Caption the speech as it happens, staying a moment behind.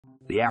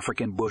The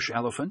African bush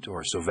elephant,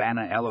 or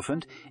savanna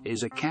elephant,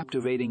 is a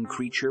captivating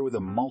creature with a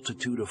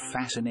multitude of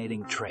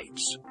fascinating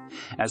traits.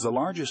 As the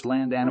largest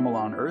land animal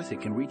on Earth, it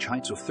can reach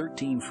heights of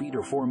 13 feet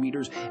or 4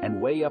 meters and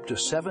weigh up to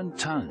 7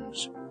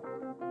 tons.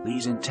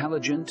 These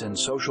intelligent and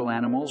social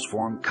animals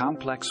form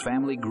complex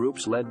family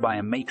groups led by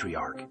a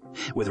matriarch.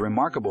 With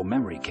remarkable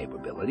memory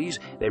capabilities,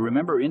 they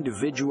remember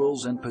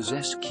individuals and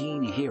possess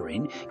keen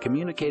hearing,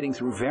 communicating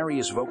through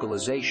various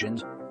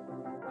vocalizations.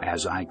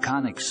 As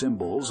iconic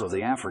symbols of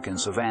the African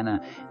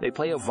savanna, they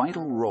play a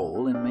vital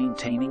role in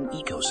maintaining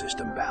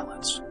ecosystem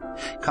balance.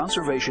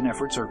 Conservation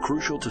efforts are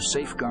crucial to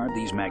safeguard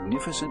these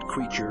magnificent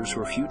creatures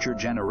for future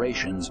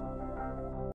generations.